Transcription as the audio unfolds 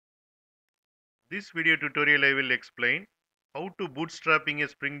This video tutorial I will explain how to bootstrapping a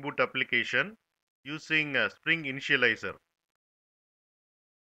Spring Boot application using Spring Initializer.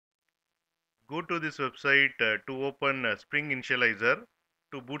 Go to this website to open Spring Initializer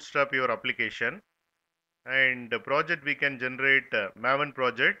to bootstrap your application, and the project we can generate Maven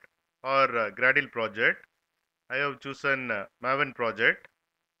project or Gradle project. I have chosen Maven project,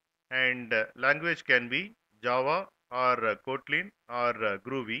 and language can be Java or Kotlin or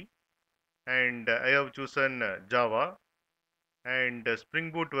Groovy, and I have chosen Java, and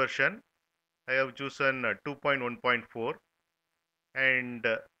Spring Boot version I have chosen 2.1.4, and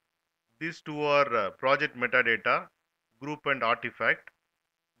these two are project metadata, group and artifact.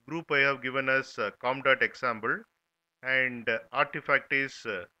 Group I have given as com.example, and artifact is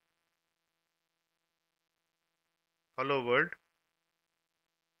hello world.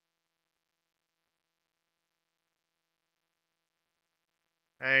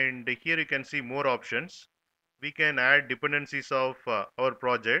 And here you can see more options. We can add dependencies of our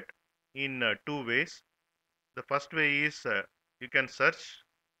project in two ways. The first way is you can search,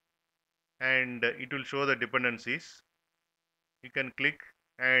 and it will show the dependencies. You can click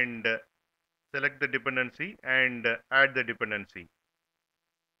and select the dependency and add the dependency,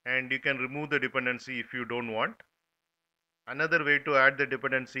 and you can remove the dependency if you don't want. Another way to add the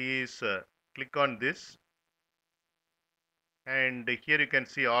dependency is click on this, and here you can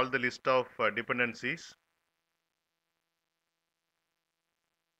see all the list of dependencies.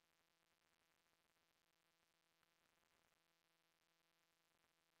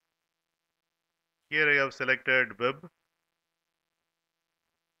 Here I have selected web,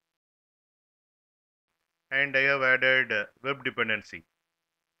 and I have added web dependency.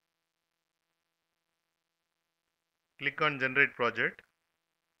 Click on generate project,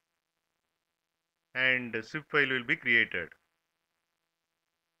 and a zip file will be created.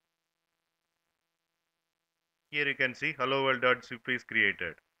 Here you can see hello world.zip is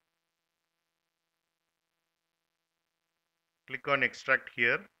created. Click on extract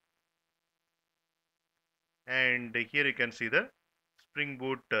here, and here you can see the Spring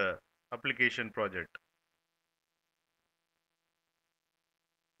Boot application project.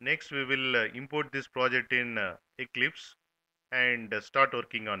 Next we will import this project in Eclipse and start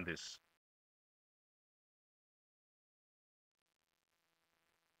working on this.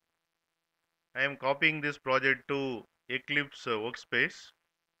 I am copying this project to Eclipse workspace.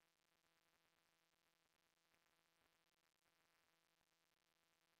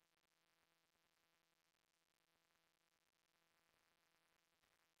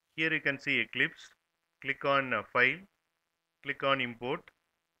 Here you can see Eclipse. Click on file, click on import,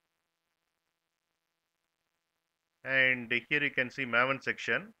 and here you can see Maven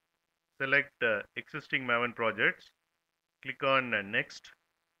section. Select existing Maven projects, click on next,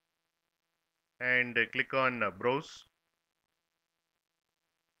 and click on browse,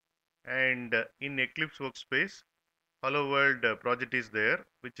 and in Eclipse workspace hello world project is there,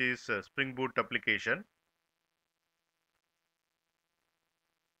 which is Spring Boot application.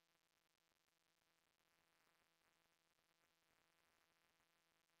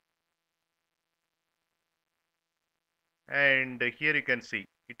 And here you can see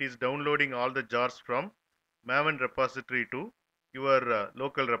it is downloading all the jars from Maven repository to your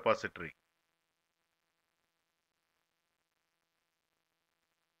local repository.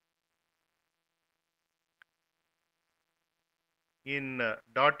 In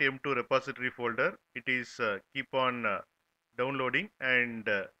 .m2 repository folder, it is keep on downloading and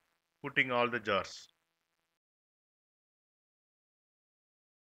putting all the jars.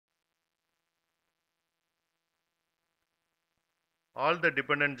 All the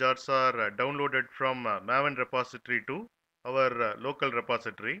dependent jars are downloaded from Maven repository to our local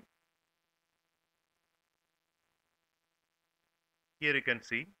repository. Here you can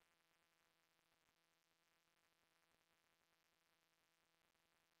see.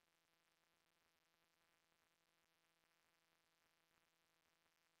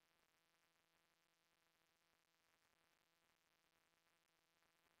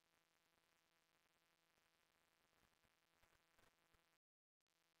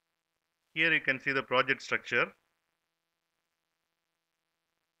 Here you can see the project structure.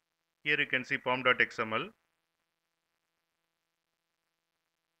 Here you can see pom.xml.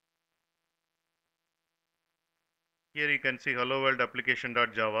 Here you can see hello world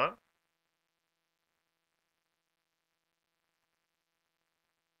application.java.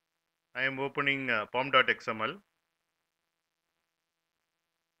 I am opening pom.xml.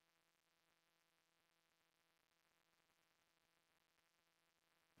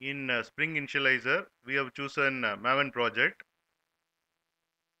 In Spring Initializer, we have chosen Maven project.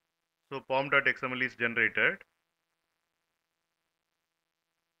 So pom.xml is generated,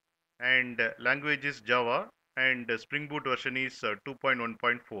 and language is Java, and Spring Boot version is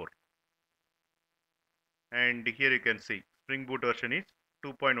 2.1.4. And here you can see Spring Boot version is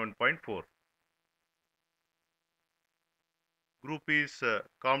 2.1.4. Group is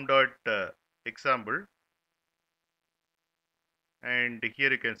com.example, and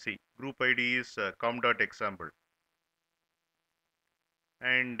here you can see group ID is com.example,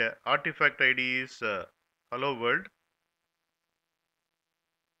 and artifact ID is hello world,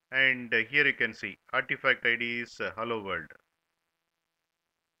 and here you can see artifact ID is hello world,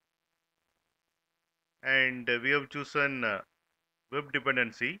 and we have chosen web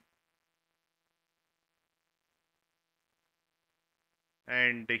dependency,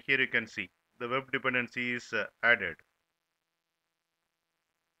 and here you can see the web dependency is added.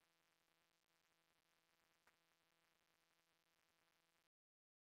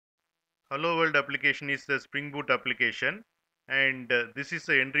 Hello world application is the Spring Boot application, and this is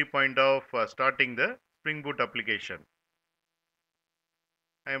the entry point of starting the Spring Boot application.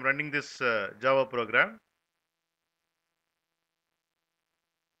 I am running this Java program,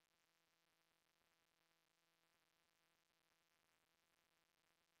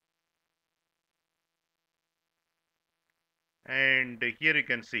 and here you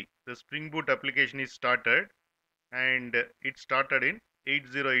can see the Spring Boot application is started, and it started in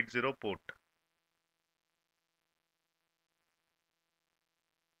 8080 port.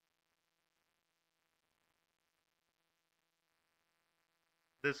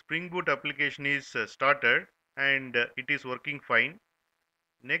 The Spring Boot application is started, and it is working fine.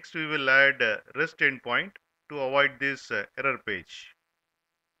 Next we will add REST endpoint to avoid this error page.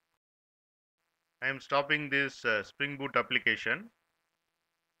 I am stopping this Spring Boot application.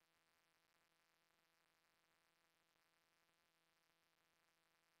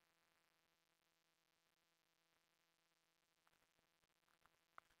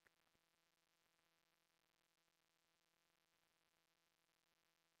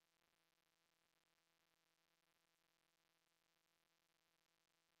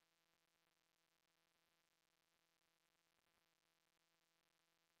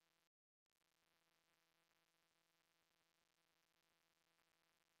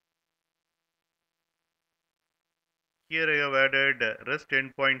 Here I have added REST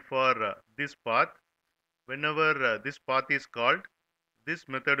endpoint for this path. Whenever this path is called, this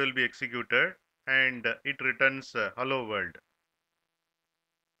method will be executed, and it returns hello world.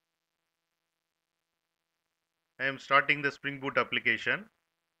 I am starting the Spring Boot application.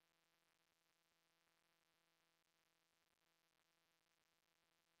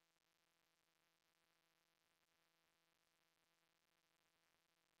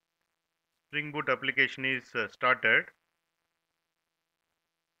 Spring Boot application is started.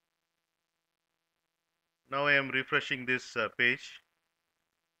 Now I am refreshing this page,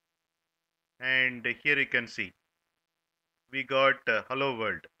 and here you can see we got hello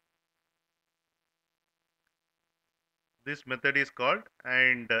world. This method is called,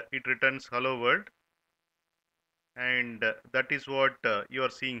 and it returns hello world, and that is what you are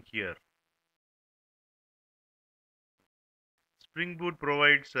seeing here. Spring Boot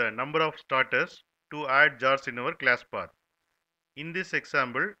provides a number of starters to add jars in our class path. In this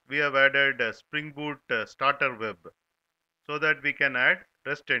example, we have added a Spring Boot starter web so that we can add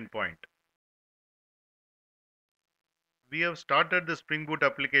REST endpoint. We have started the Spring Boot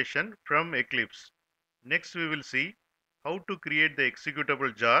application from Eclipse. Next, we will see how to create the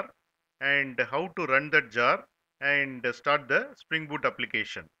executable jar and how to run that jar and start the Spring Boot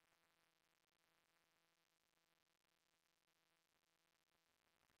application.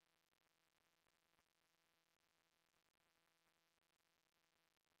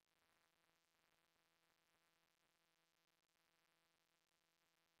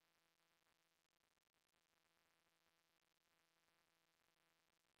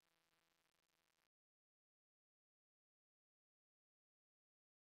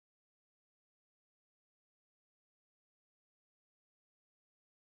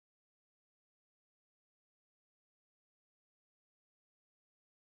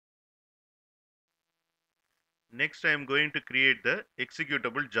 Next, I am going to create the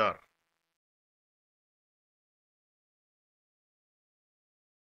executable jar.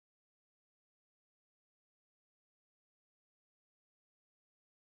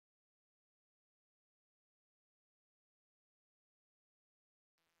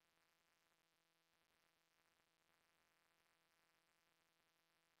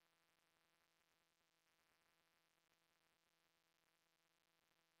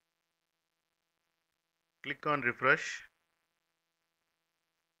 Click on refresh.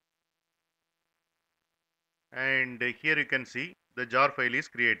 and here you can see the jar file is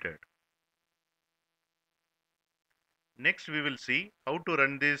created. Next we will see how to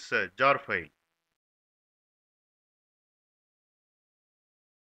run this jar file.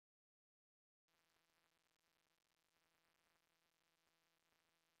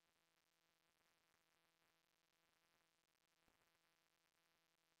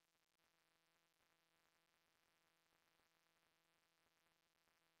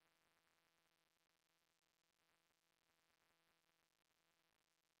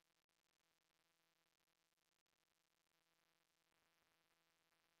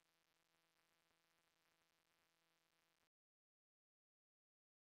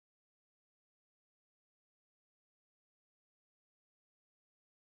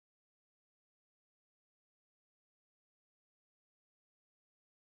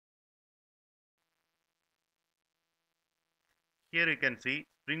 Here you can see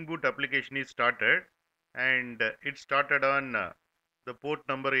Spring Boot application is started, and it started on the port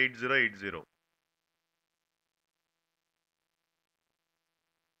number 8080.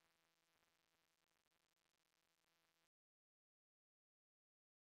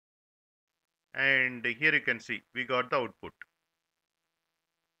 And here you can see we got the output.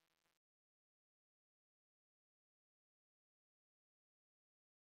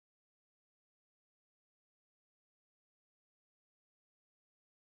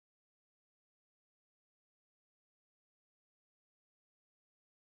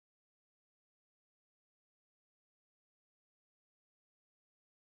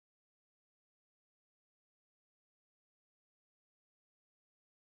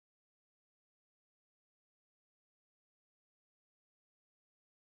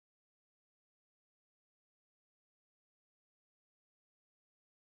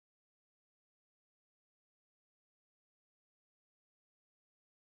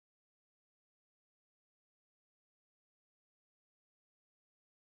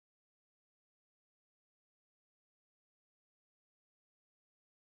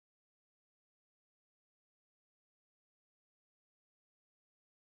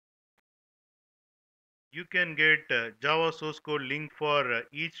 You can get Java source code link for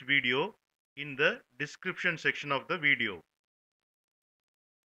each video in the description section of the video.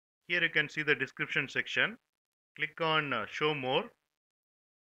 Here you can see the description section. Click on show more,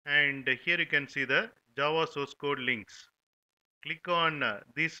 and here you can see the Java source code links. Click on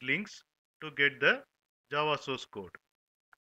these links to get the Java source code.